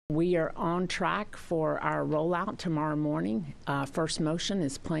We are on track for our rollout tomorrow morning. First motion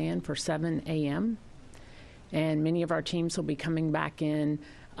is planned for 7 a.m. and many of our teams will be coming back in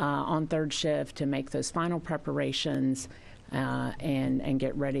on third shift to make those final preparations and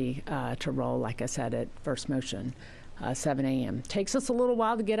get ready to roll, like I said, at first motion. 7 a.m. Takes us a little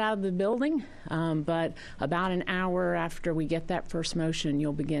while to get out of the building, but about an hour after we get that first motion,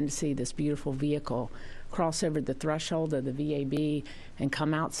 you'll begin to see this beautiful vehicle cross over the threshold of the VAB and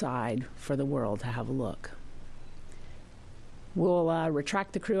come outside for the world to have a look. We'll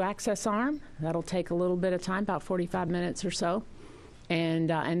retract the crew access arm. That'll take a little bit of time, about 45 minutes or so, and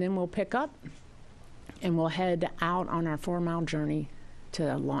then we'll pick up and we'll head out on our 4-mile journey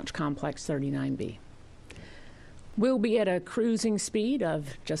to Launch Complex 39B. We'll be at a cruising speed of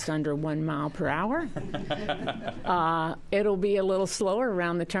just under 1 mile per hour. It'll be a little slower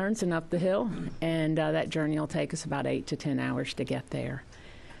around the turns and up the hill, and that journey will take us about 8 to 10 hours to get there.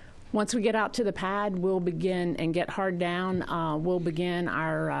 Once we get out to the pad, we'll begin and get hard down. We'll begin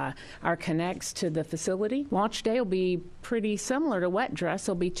our connects to the facility. Launch day will be pretty similar to wet dress.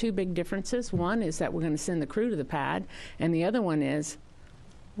 There'll be 2 big differences. One is that we're going to send the crew to the pad, and the other one is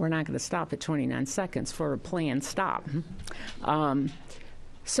we're not going to stop at 29 seconds for a planned stop.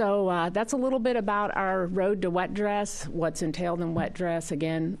 So that's a little bit about our road to wet dress, what's entailed in wet dress.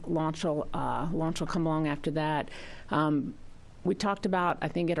 Again, launch will come along after that. We talked about, I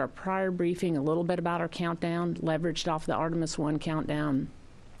think at our prior briefing, a little bit about our countdown, leveraged off the Artemis I countdown.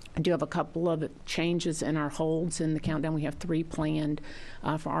 I do have a couple of changes in our holds in the countdown. We have 3 planned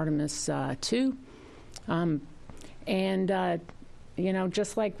for Artemis II. You know,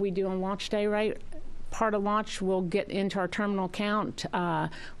 just like we do on launch day, right? Part of launch, we'll get into our terminal count.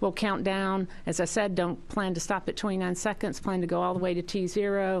 We'll count down. As I said, don't plan to stop at 29 seconds. Plan to go all the way to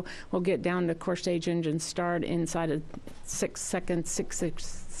T0. We'll get down to core stage engine start inside of 6 seconds,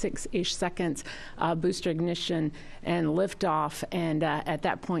 six-ish seconds, booster ignition and liftoff. And at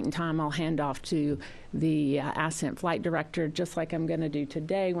that point in time, I'll hand off to the Ascent Flight Director, just like I'm going to do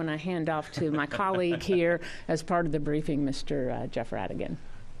today when I hand off to my colleague here as part of the briefing, Mr. Jeff Radigan.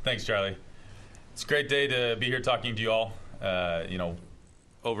 Thanks, Charlie. It's a great day to be here talking to you all. You know,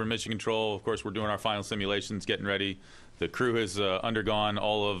 over Mission Control, of course, we're doing our final simulations, getting ready. The crew has undergone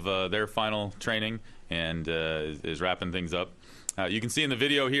all of their final training and is wrapping things up. You can see in the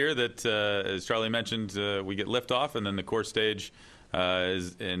video here that, as Charlie mentioned, we get liftoff, and then the core stage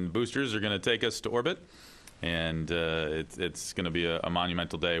and boosters are going to take us to orbit. And it's going to be a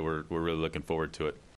monumental day. We're really looking forward to it.